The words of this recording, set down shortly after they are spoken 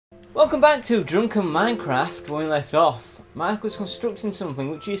Welcome back to Drunken Minecraft. When we left off, Mark was constructing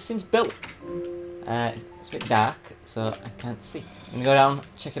something which he has since built. It's a bit dark, so I can't see. I'm gonna go down,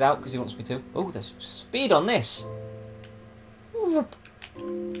 check it out because he wants me to. Oh, there's speed on this.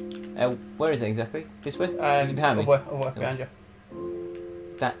 Where is it exactly? This way? Is it behind me? Over, behind you.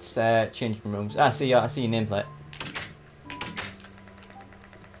 That's changing rooms. I see your nameplate.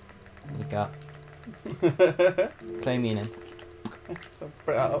 You got. Claim me in. So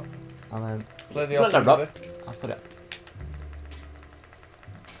put that up. I'll Play the put it awesome up. I'll put it.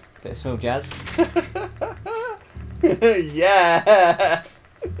 Bit of smooth jazz. Yeah.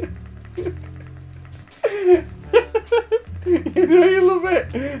 You know you love it.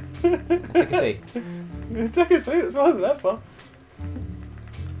 Take a seat. Take a seat. That's what I'm there for.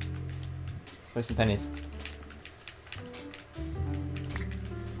 Where's some pennies?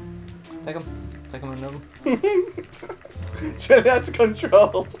 Take them. Take them and rub them. It's really hard to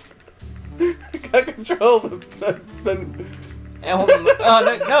control. I can't control the Oh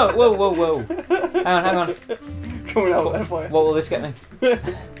no! Whoa! Hang on. Coming out there for you. What will this get me?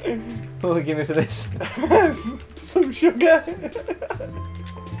 What will it give me for this? Some sugar.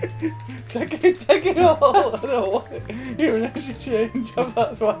 Take it all. I don't want it. Here and extra change. Have that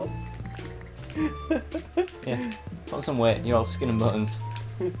as well. Yeah. Put some weight. You're all skin and bones.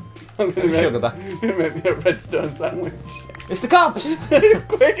 I'm Put your sugar back. gonna make me a redstone sandwich. It's the cops!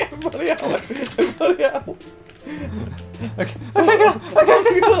 Quick, everybody out! Everybody out! Okay,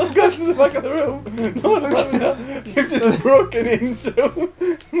 Go to the back of the room. No one's coming now. You've just broken into.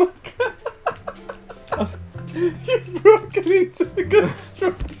 You've broken into the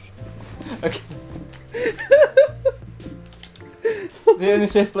construction. Okay. The only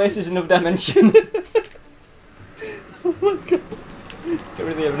safe place is another dimension. Oh my god. Get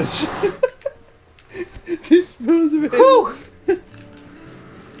rid of the evidence. Dispose of it. Whew! Okay.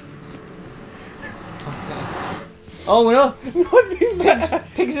 Oh no! What'd be better?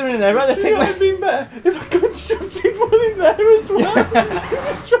 Pigs are in there, right? Do you know what'd be better? If I constructed one in there as well.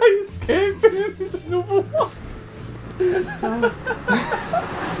 And try escaping and there's another one.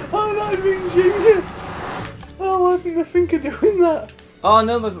 Oh, that'd be ingenious. Oh, why didn't I think of doing that? Oh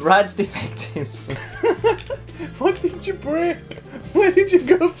no, my rad's defective. What did you break? Where did you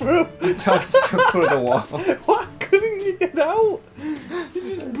go through? I tried to struggle through the wall. Why couldn't you get out? You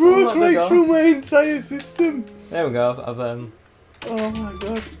just broke right through my entire system. There we go. I've Oh my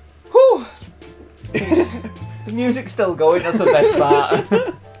god. Whew! The music's still going. That's the best part.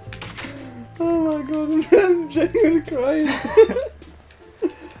 Oh my god, I'm genuinely crying.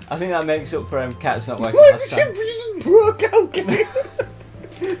 I think that makes up for cats not working Why last did time. you just broke out?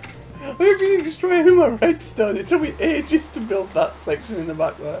 I've been destroying my redstone. It took me ages to build that section in the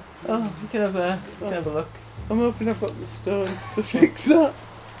back there. Oh, you can have a look. I'm hoping I've got the stone to fix that.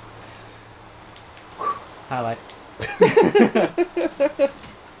 Highlight.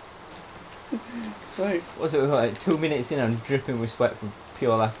 Right. What's it like? 2 minutes in, I'm dripping with sweat from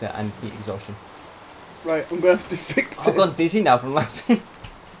pure laughter and heat exhaustion. Right, I'm going to have to fix this. I've gone dizzy now from laughing.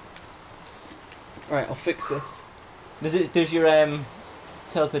 Right, I'll fix this. Does your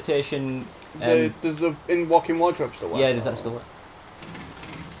teleportation? Does the walk-in wardrobe still work? Yeah, does that still work?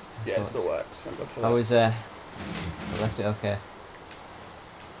 Yeah, it still works. Thank God for that. I left it okay.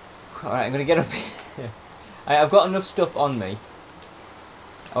 Alright, I'm gonna get up here. I've got enough stuff on me.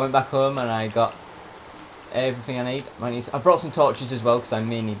 I went back home and I got everything I need. I brought some torches as well because I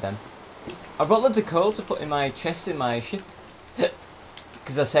may need them. I brought loads of coal to put in my chest in my ship.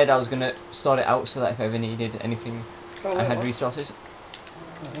 Because I said I was gonna sort it out so that if I ever needed anything, I had resources.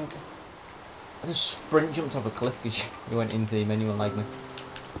 Oh, okay. I just sprint jumped off a cliff because you went into the menu and like me.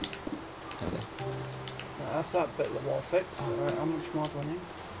 Okay. Right, that's that bit of the wall fixed. Alright, how much more do I need?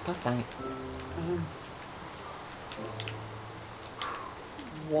 God dang it.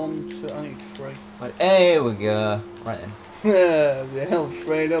 1, 2, I need 3. Right, there we go. Right then. The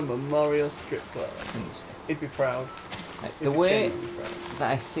Elfredo Memorial Strip Club. He'd be proud. Right, the way that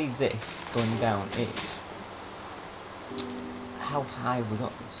I see this going down is how high have we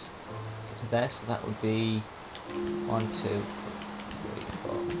got this? So to there, so that would be 1, 2, 3,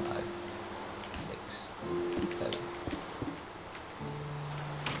 4, 5, 6, 7.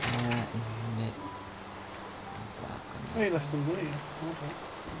 Unit. Oh, you left some money. Okay.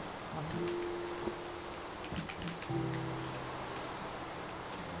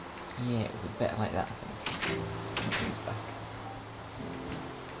 Yeah, it would be better like that, I think. Nothing's back.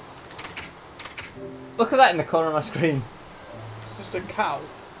 Look at that in the corner of my screen. It's just a cow.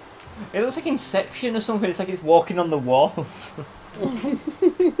 It looks like Inception or something. It's like it's walking on the walls.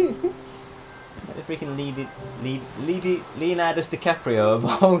 The freaking Leonidas DiCaprio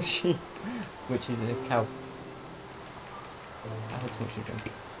of all sheep, which is a cow. I had too much to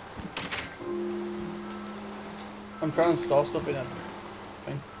drink. I'm trying to store stuff in it.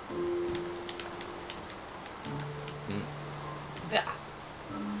 Thing.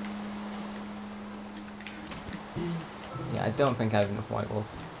 Yeah, I don't think I have enough white wool.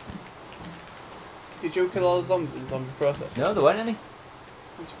 Did you kill all the zombies in zombie process? No, there weren't any.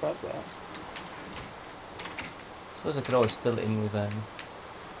 I'm surprised by that. Suppose I could always fill it in with dirt.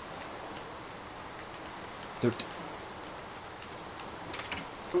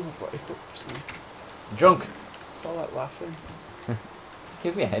 Oh, I've got hiccups now. Drunk. I felt like laughing.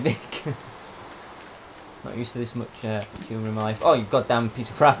 Give me a headache. Not used to this much humour in my life. Oh, you goddamn piece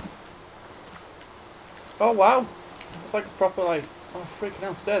of crap. Oh wow! It's like a proper like. Oh freaking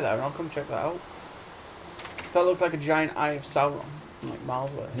hell! Stay there and I'll come check that out. That looks like a giant eye of Sauron, from like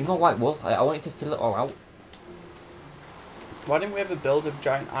miles away. I need more white wool. I wanted to fill it all out. Why didn't we ever build a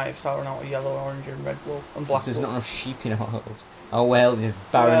giant eye of Sauron out of yellow, orange, and red wool and black There's wool? not enough sheep in our world. Oh well, the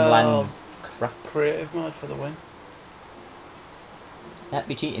barren land. Crap. Creative mode for the win. That'd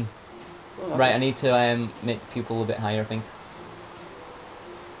be cheating. Well, Right, I need to make the pupil a bit higher, I think.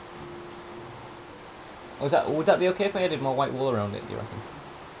 Would that be okay if I added more white wool around it, do you reckon?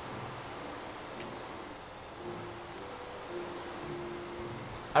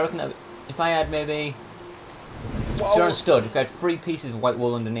 I reckon that if I had maybe... If you're on stud, if I had 3 pieces of white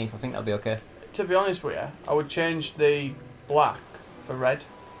wool underneath, I think that'd be okay. To be honest with you, I would change the black for red.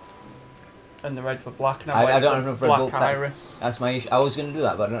 And the red for black. Now I don't have enough red wool. Black iris. That's my issue. I was going to do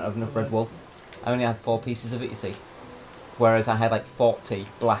that, but I don't have enough red wool. I only have 4 pieces of it, you see. Whereas I had like 40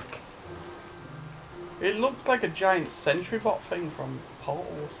 black. It looks like a giant sentry bot thing from Portal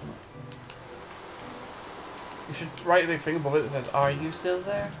or something. You should write a big thing above it that says, "Are you still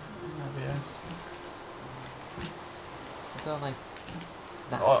there?" That'd be yes. I don't like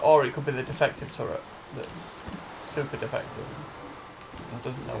that. Or it could be the defective turret that's super defective. And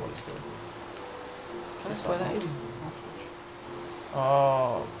doesn't know what it's doing. Is this where that is?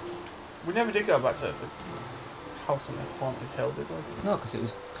 Oh, we never did go back to the house on the haunted hill, did we? No, because it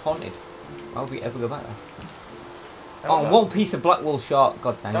was haunted. Why would we ever go back there? That Oh, was 1 piece of black wool short.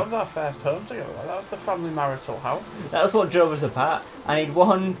 God dang That it. was our first home together. That was the family marital house. That's what drove us apart. I need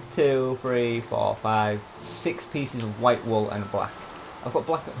 1, 2, 3, 4, 5, 6 pieces of white wool and black. I've got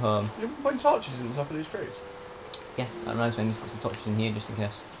black at home. You put torches in the top of these trees. Yeah, that reminds me. I need to put some torches in here just in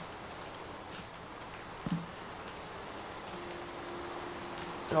case.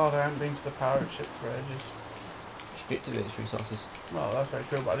 God, I haven't been to the pirate ship for ages. Restricted its resources. Well, that's very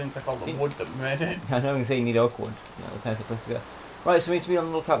true, but I didn't take all the wood that made it. I know I'm going to say you need oak wood. That's the perfect place to go. Right, so we need to be on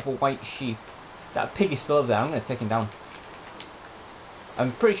the lookout for white sheep. That pig is still over there. I'm going to take him down.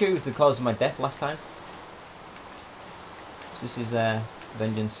 I'm pretty sure he was the cause of my death last time. So this is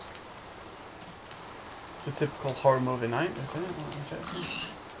vengeance. It's a typical horror movie night, isn't it?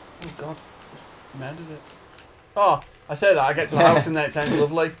 Oh God, just murdered it. Oh, I say that, I get to the house and then it turns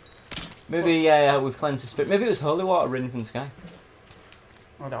lovely. Maybe we've cleansed the spirit. Maybe it was holy water written from the sky.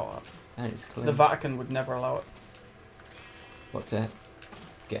 I doubt that. And it's clean. The Vatican would never allow it. What to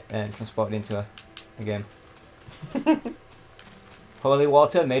get transported into a game. Holy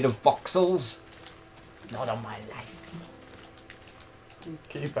water made of voxels. Not on my life.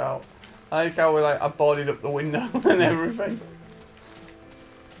 Keep out. I like how I boarded up the window and everything.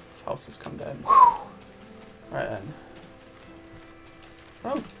 This house was condemned. Right then.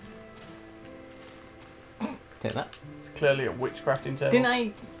 Oh. Take that. It's clearly a witchcrafting table. Didn't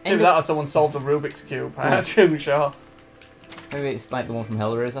I? Maybe that or someone solved the Rubik's Cube. I'm not too sure. Maybe it's like the one from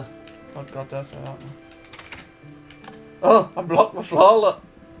Hellraiser. Oh God, did I say that one? Oh, I blocked the floor, look.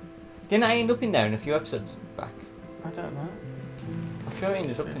 Didn't I end up in there in a few episodes back? I don't know. I'm sure I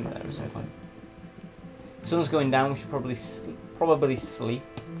ended up in there at some point. Sun's going down. We should probably sleep.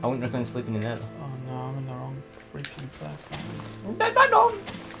 I wouldn't recommend sleeping in there though. Oh no, I'm in the wrong freaking place. Dead right on.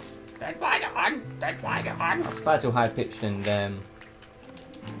 Dead wide on. Dead wide on. That's far too high pitched and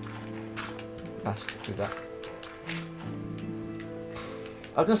fast to do that.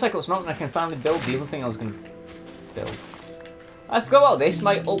 I was gonna cycle smoke and I can finally build the other thing I was gonna build. I forgot about this.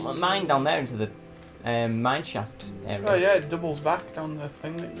 My ultimate mine down there into the mine shaft area. Oh yeah, it doubles back down the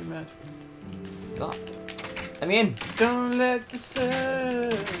thing that you made. God. Let me in. Don't let the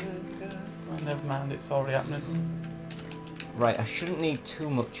sun go. Oh, never mind, it's already happening. Right, I shouldn't need too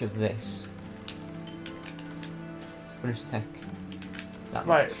much of this. Let's finish tech. That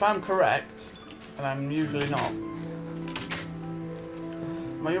Right, much. if I'm correct, and I'm usually not,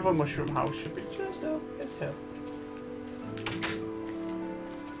 my other mushroom house should be just over this hill.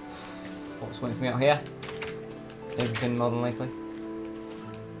 What What's waiting for me out here? Everything more than likely.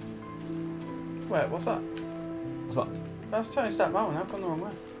 Wait, what's that? What's what? That's Tiny Stack Mountain. I've gone the wrong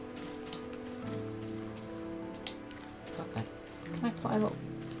way. God damn. Can I climb up?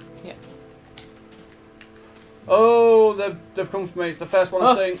 Yeah. Oh, they've come for me. It's the first one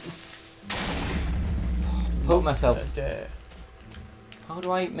I've seen. Poke myself. Okay. How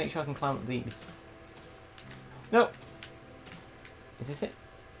do I make sure I can climb up these? No. Is this it?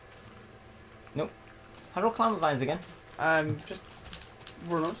 Nope. How do I climb up vines again? Just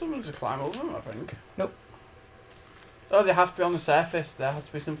run up to them and just climb over them, I think. Nope. Oh, they have to be on the surface. There has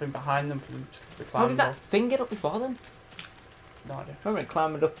to be something behind them for them to be How climbing did that thing get up before then? No idea. Remember it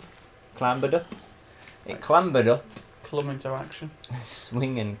clambered up. Clambered up. It Nice. clambered up. Clum into action.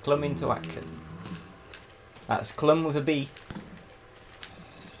 Swing and clum into action. That's clum with a B.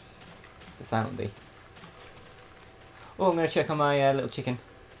 It's a silent B. Oh, I'm going to check on my little chicken.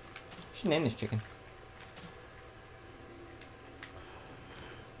 I should name this chicken.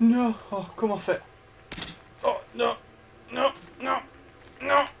 No. Oh, come off it. Oh, no. No. No.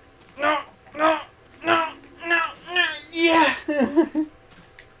 No. No. No. No. No. No. Yeah.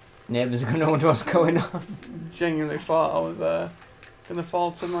 Neighbours are going to wonder what's going on. Genuinely thought I was going to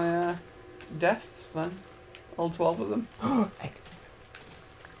fall to my deaths then. All 12 of them. Egg.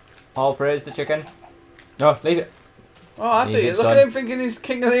 All praise the chicken. No, leave it. Oh, I see. Leave it, Look son. at him thinking he's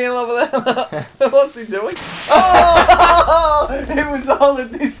king of the hill over there. What's he doing? Oh! It was all a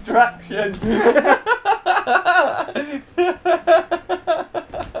distraction.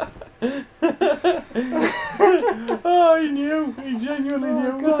 Oh, he knew. He genuinely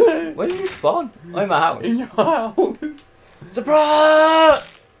knew. God. Where did you spawn? Oh, in my house. In your house.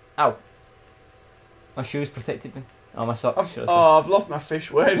 Surprise! Ow. My shoes protected me. Oh, my socks. should I say. I've lost my fish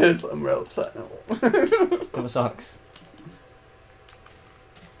waders. I'm real upset now. Got my socks.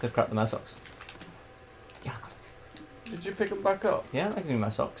 They've cracked my socks. Yeah, I got it. Did you pick them back up? Yeah, I give you my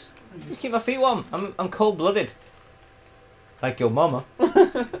socks. Just keep my feet warm. I'm cold-blooded. Like your mama.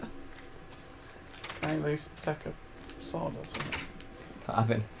 At least take a sword or something. I don't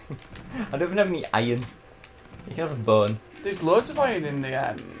have anything. I don't even have any iron. You can have a bone. There's loads of iron in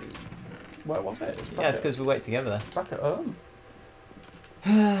the where was it? Yeah, it's because we work together there. Back at home.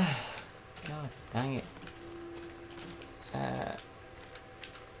 God dang it.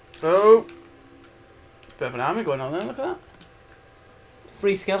 Oh! Bit of an army going on there, look at that.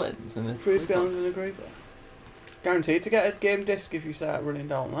 3 skeletons and a 3 skeletons and a creeper. Guaranteed to get a game disc if you start running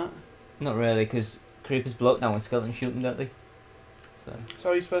down that. Not really, because creepers blow up now when skeletons shoot them, don't they?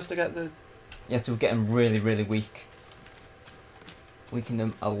 So are you supposed to get the... You have to get them really, really weak. Weaken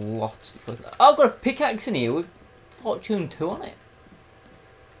them a lot. Before... Oh, I've got a pickaxe in here with Fortune 2 on it.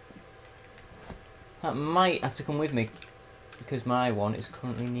 That might have to come with me, because my one is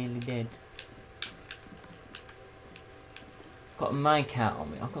currently nearly dead. Got a minecart on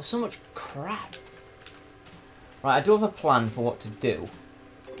me. I've got so much crap. Right, I do have a plan for what to do.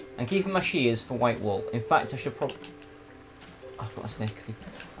 I'm keeping my shears for white wool. In fact, I should probably... I've got a snake.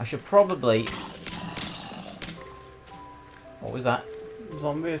 I should probably... What was that?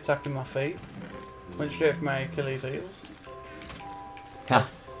 Zombie attacking my feet. Went straight for my Achilles heels.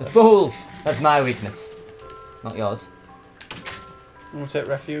 Cass, the fool! That's my weakness. Not yours. I'm going to take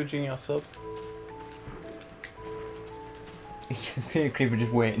refuge in your sub. You can see a creeper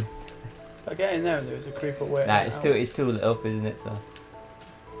just waiting. I get in there and there's a creeper waiting. Nah, it's too lit up, isn't it? So.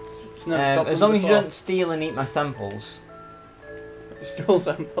 It's never stopped As them long as you before. don't steal and eat my samples. It's still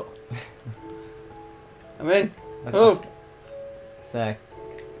sample. I'm in. Like Oh! It's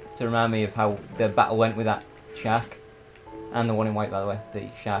to remind me of how the battle went with that shark. And the one in white, by the way. The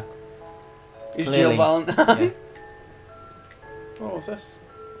shark. He's Clearly, Jill Valentine. Yeah. What was this?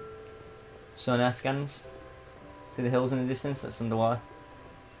 Sonar scans. See the hills in the distance? That's underwater.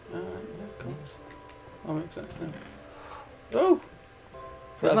 Yeah, cool. That makes sense now. Oh!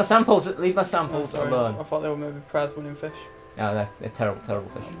 Where's my samples? Leave my samples sorry. alone. I thought they were maybe prize winning fish. No, they're terrible, terrible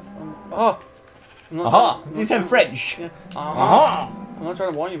fish. Oh! I'm not Aha! trying- You said French! Yeah. Aha! I'm not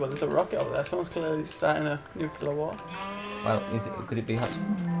trying to warn you, but there's a rocket over there. Someone's clearly starting a nuclear war. Well, could it be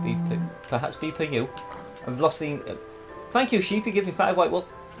perhaps be per you? I've lost the... thank you, sheep. You give me 5 white wool.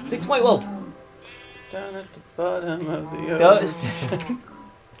 6 white wool! Down at the bottom of the Don't ocean.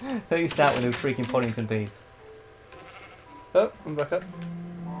 Don't you start with those freaking Poddington peas. Oh, I'm back up.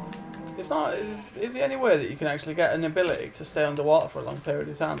 It's not. Is there any way that you can actually get an ability to stay underwater for a long period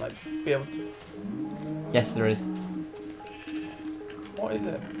of time? Like, be able to. Yes, there is. What is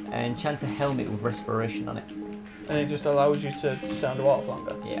it? Enchant a helmet with respiration on it. And it just allows you to stay underwater for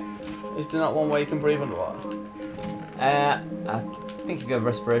longer? Yeah. Is there not one way you can breathe underwater? I think if you have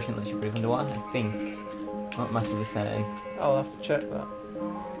respiration, it lets you breathe underwater. I think. Not massively certain. I'll have to check that.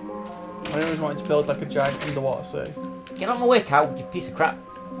 I always wanted to build like a giant underwater sea. Get on my way, cow, you piece of crap.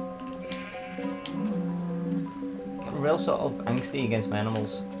 Getting real sort of angsty against my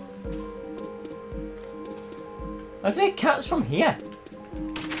animals. Look at the cats from here.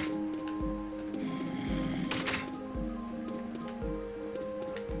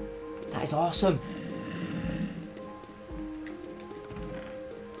 That is awesome.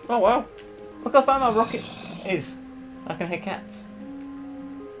 Oh wow. Look how far my rocket is. I can hit cats.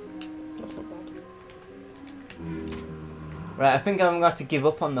 That's not bad. Right, I think I'm going to have to give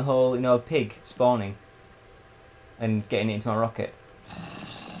up on the whole, you know, pig spawning and getting it into my rocket.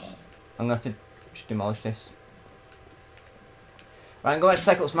 I'm going to have to just demolish this. Right, I'm going to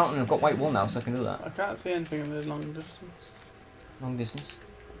Cyclops Mountain and I've got white wool now, so I can do that. I can't see anything in the long distance. Long distance.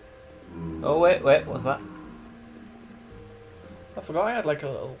 Oh, wait, what's that? I forgot I had like a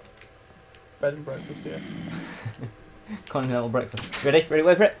little bed and breakfast here. Continental breakfast. Ready? Ready,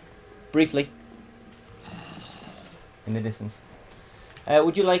 wait for it. Briefly. In the distance.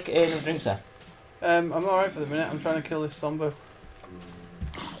 Would you like another drink, sir? I'm alright for the minute. I'm trying to kill this zombie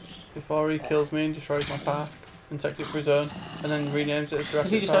before he kills me and destroys my park and takes it for his own and then renames it as Jurassic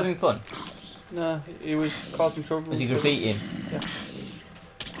Was he just Park. having fun? No, he was causing trouble. Was he graffitiing? Yeah.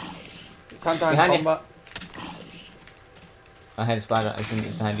 It's hand-to-hand Behind you. combat. I heard a spider. I think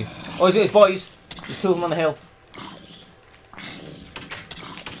it's behind you. Oh, he's got his boys. There's two of them on the hill.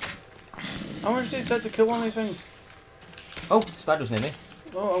 How much did it take to kill one of these things? Oh, spider's near me.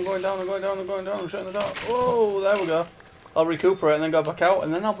 Oh, I'm going down, I'm going down, I'm going down, I'm shutting the door. Oh, there we go. I'll recuperate and then go back out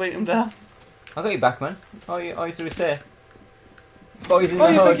and then I'll beat him down. I got you back, man. Oh, you through the stair. Boys in Oh,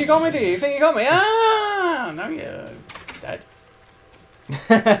 the you hood. think you got me, do you? You think you got me? Ah! Now you're dead.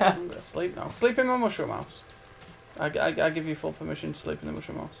 I'm going to sleep now. Sleep in my mushroom house. I give you full permission to sleep in the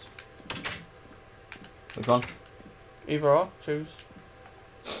mushroom house. Which one? Either or, choose.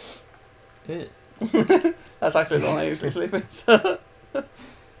 Ew. That's actually the one I usually sleep in. So. A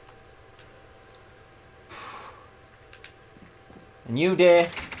new day,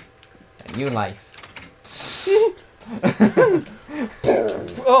 a new life.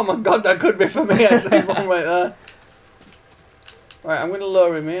 Oh my god, that could be for me actually, one right there. Right, I'm going to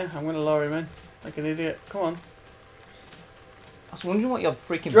lower him here. I'm going to lower him in. Like an idiot. Come on. I was wondering what your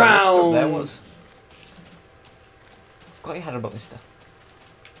freaking Drown! stuff there was. I forgot you had a button stuff.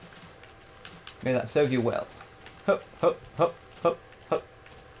 May that serve you well. Hup, hup, hup, hup, hup.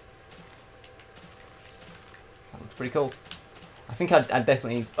 That looks pretty cool. I think I'd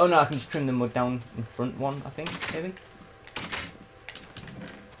definitely... Oh no, I can just trim the mud down in front one, I think, maybe.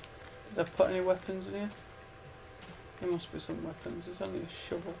 Did I put any weapons in here? There must be some weapons. There's only a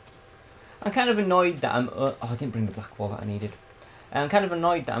shovel. I'm kind of annoyed that I'm... oh, I didn't bring the black wall that I needed. I'm kind of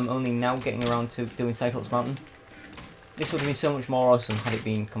annoyed that I'm only now getting around to doing Cyclops Mountain. This would have been so much more awesome had it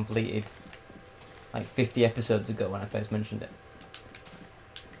been completed like 50 episodes ago when I first mentioned it.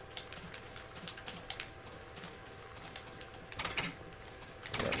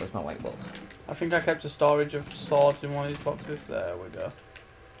 Yeah, where's my white wall? I think I kept a storage of swords in one of these boxes. There we go.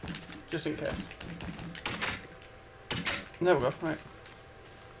 Just in case. There we go, right.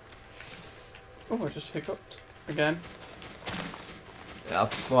 Oh, I just hiccuped. Again. Yeah,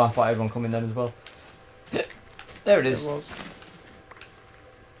 well, I thought I had one coming then as well. There it is. It was.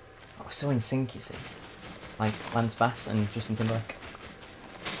 Oh, so in sync, you see. Like Lance Bass and Justin Timberlake.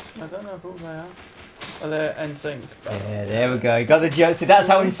 I don't know who they are. Are they NSYNC? Yeah, there we go. You got the joke. See, that's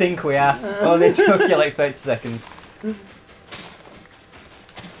how in sync we are. Oh, they took you like 30 seconds.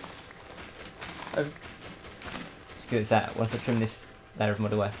 Just give it that. Once I trim this layer of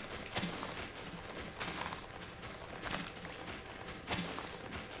mud away.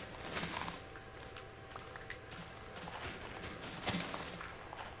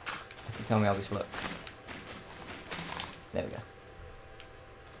 Have to tell me how this looks. There we go.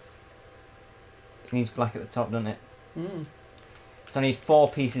 It needs black at the top, doesn't it? Mm. So I need 4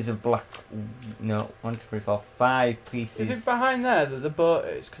 pieces of black. No, 1, 2, 3, 4, 5 pieces. Is it behind there that the boat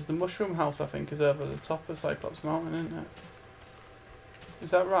is? Because the mushroom house, I think, is over the top of Cyclops Mountain, isn't it?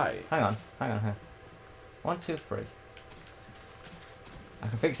 Is that right? Hang on. 1, 2, 3. I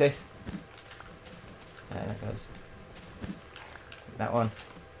can fix this. There that goes. Take that one.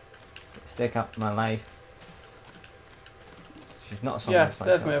 Stick up my life. She's not a song. Yeah,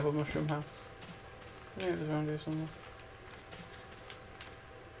 there's my other mushroom house. I think it was around here somewhere.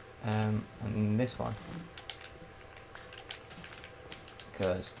 And this one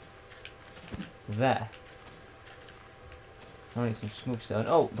goes there. So I need some smooth stone.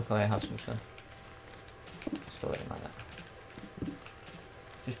 Oh, look, I have smooth stone. Let's fill it in like that.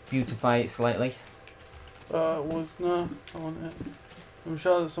 Just beautify it slightly. I want it. I'm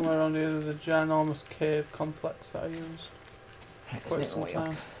sure that somewhere around here there's a ginormous cave complex that I used quite some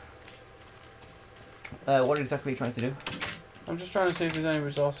time. What exactly are you trying to do? I'm just trying to see if there's any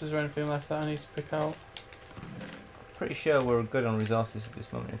resources or anything left that I need to pick out. Pretty sure we're good on resources at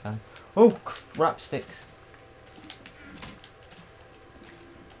this moment in time. Oh, crap sticks.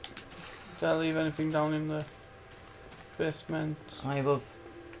 Did I leave anything down in the basement? High above.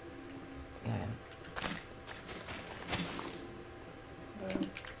 Yeah.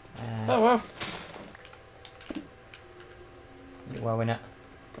 Oh well. Well, we're not.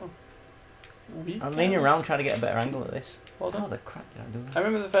 Oh. I'm leaning around trying to get a better angle at this. Hold on. Oh, the crap did I do? I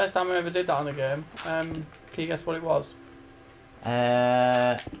remember the first time I ever did that on the game. Can you guess what it was?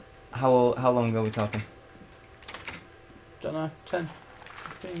 How long ago are we talking? Don't know, 10,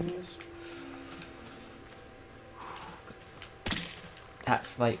 15 years.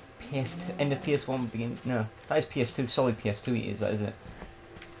 That's like PS2, end of PS1, begin. No, that is PS2, solid PS2 years, that isn't it?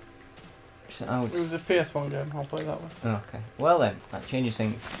 So, It was a PS1 game, I'll play that one. Oh, okay. Well then, that changes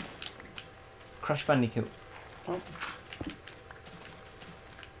things. Crash Bandicoot. Oh.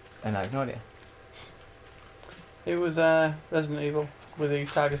 And I have no idea. It was Resident Evil with the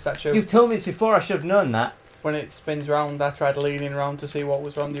tiger statue. You've told me this before, I should have known that. When it spins round, I tried leaning round to see what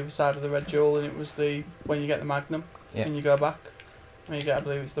was on the other side of the red jewel, and it was the when you get the Magnum, and you go back, and you get, I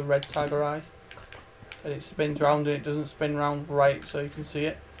believe it's the red tiger eye, and it spins round and it doesn't spin round right so you can see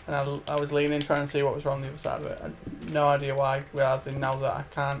it. And I was leaning trying to see what was wrong on the other side of it. I had no idea why, realising now that I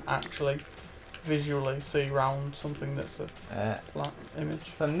can't actually visually see round something that's a flat image.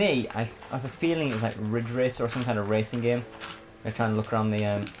 For me, I have a feeling it was like Ridge Racer or some kind of racing game. They're trying to look around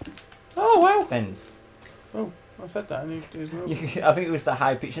the oh wow! bends. Oh, I said that. I need to do his move. I think it was the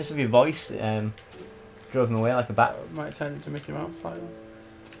high pitchness of your voice drove him away like a bat. Might have turned into Mickey Mouse slightly.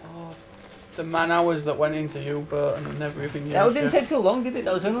 Oh, the man hours that went into you, Burton, and never even used. That didn't take too long, did it?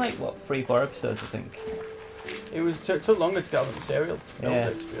 That was only like what 3-4 episodes, I think. It was took longer to get all the material to build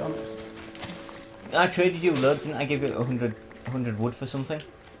it, to be honest. I traded you loads, and I gave you 100 wood for something.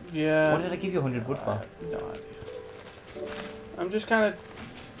 Yeah. What did I give you 100 wood for? I have no idea. I'm just kind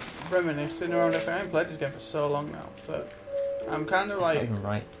of reminiscing around everything. I haven't played this game for so long now, but I'm kind of like. That's not even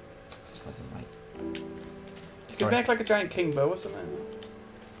right. That's not even right. You could make like a giant king bow or something.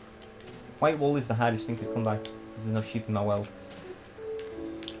 White wool is the hardest thing to come by because there's no sheep in my world.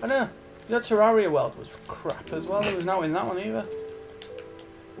 I know. Your Terraria world was crap as well. There was no in that one either.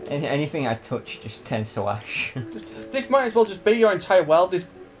 Anything I touch just tends to ash. This might as well just be your entire world. This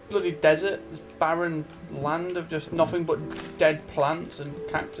bloody desert, this barren land of just nothing but dead plants and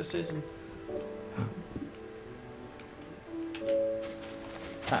cactuses and.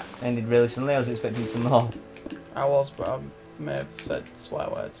 That ended really suddenly. I was expecting some more. I was, but I may have said swear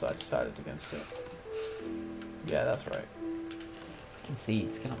words, so I decided against it. Yeah, that's right. Freaking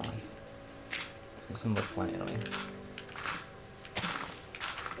seeds, get out of life. Let's get some wood planted on here.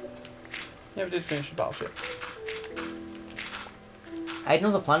 Never did finish the battleship. I had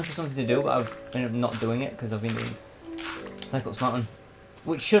another plan for something to do, but I've ended up not doing it because I've been doing Cyclops Mountain,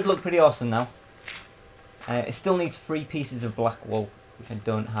 which should look pretty awesome now. It still needs 3 pieces of black wool, which I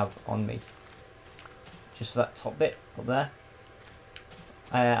don't have on me. Just for that top bit up there.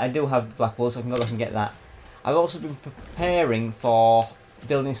 I do have the black wool, so I can go back and get that. I've also been preparing for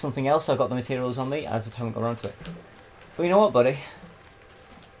building something else. I've got the materials on me, I just haven't got around to it. But you know what, buddy?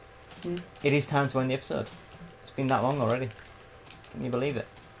 It is time to end the episode. It's been that long already. Can you believe it?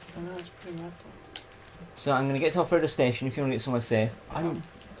 I know, it's pretty mad. So I'm going to get to our further station if you want to get somewhere safe. I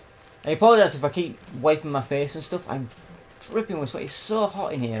apologise if I keep wiping my face and stuff. I'm dripping with sweat. It's so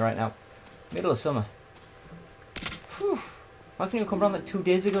hot in here right now. Middle of summer. Whew. Why couldn't you come around like 2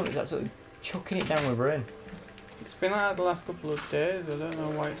 days ago? It's absolutely chucking it down with rain. It's been like that the last couple of days. I don't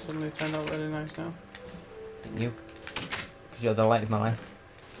know why it suddenly turned out really nice now. You? Because you're the light of my life.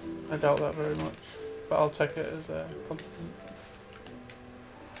 I doubt that very much, but I'll take it as a compliment.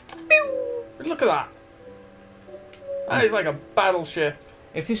 Look at that! That is like a battleship.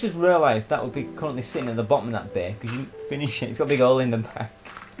 If this was real life, that would be currently sitting at the bottom of that bay because you didn't finish it. It's got a big hole in the back.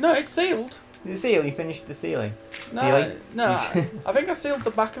 No, it's sealed. Is it sealed? You finished the ceiling? No, ceiling? no. I think I sealed the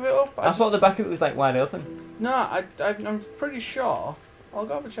back of it up. I thought the back of it was like wide open. No, I'm pretty sure. I'll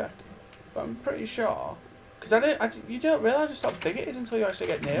go have a check. But I'm pretty sure. Because you don't realise just how big it is until you actually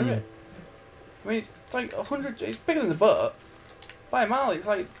get near it. I mean, it's like 100. It's bigger than the boat by a mile. It's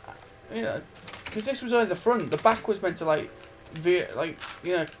like, you know, because this was only the front. The back was meant to like veer, like,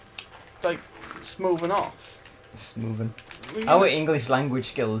 you know, like smoothing off. Smoothing. Well, Our English language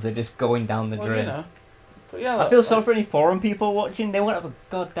skills are just going down the drain. You know, But yeah, look, I feel sorry for any foreign people watching. They won't have a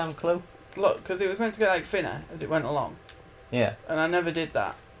goddamn clue. Look, because it was meant to get like thinner as it went along. Yeah. And I never did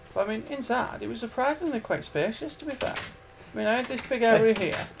that. But I mean, inside, it was surprisingly quite spacious, to be fair. I mean, I had this big area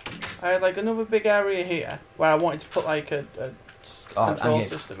here. I had like another big area here where I wanted to put like a control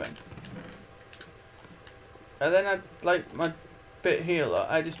system in. And then I had like my bit here, look.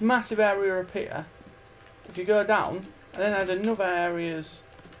 I had this massive area up here. If you go down, and then I had another areas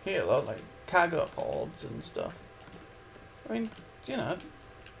here, look, like cargo holds and stuff. I mean, you know,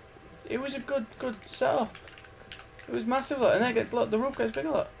 it was a good setup. It was massive, look, and then it gets, look, the roof gets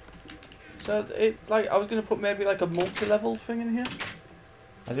bigger, look. So it, like, I was gonna put maybe like a multi-leveled thing in here.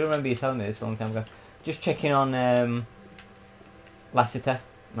 I do remember you telling me this a long time ago. Just checking on Lassiter,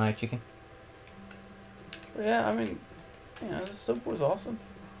 my chicken. But yeah, I mean, you know, the sub was awesome.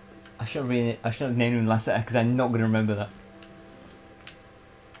 I should have named him Lassiter because I'm not gonna remember that.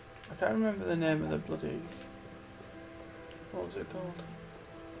 I can't remember the name of the bloody. What was it called?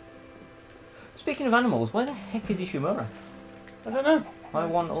 Speaking of animals, where the heck is Ishimura? I don't know. I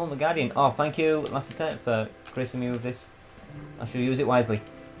want all the Guardian. Oh, thank you, Lassiter, for gracing me with this. I should use it wisely.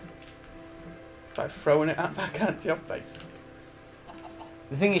 By throwing it back at your face.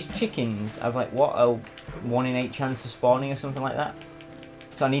 The thing is, chickens have like, what, a 1 in 8 chance of spawning or something like that.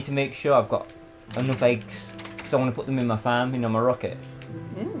 So I need to make sure I've got enough eggs. Because I want to put them in my farm, my rocket.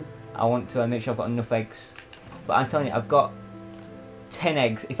 I want to make sure I've got enough eggs. But I'm telling you, I've got 10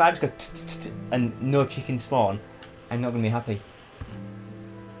 eggs. If I just go and no chickens spawn, I'm not going to be happy.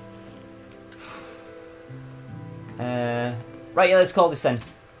 Right, yeah, let's call this then.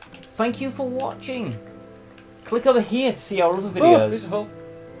 Thank you for watching. Click over here to see our other videos. Oh,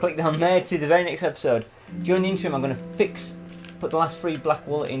 click down there to see the very next episode. During the interim, I'm going to put the last 3 black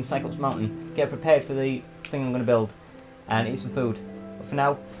wool in Cyclops Mountain, get prepared for the thing I'm going to build, and eat some food. But for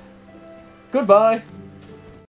now, goodbye!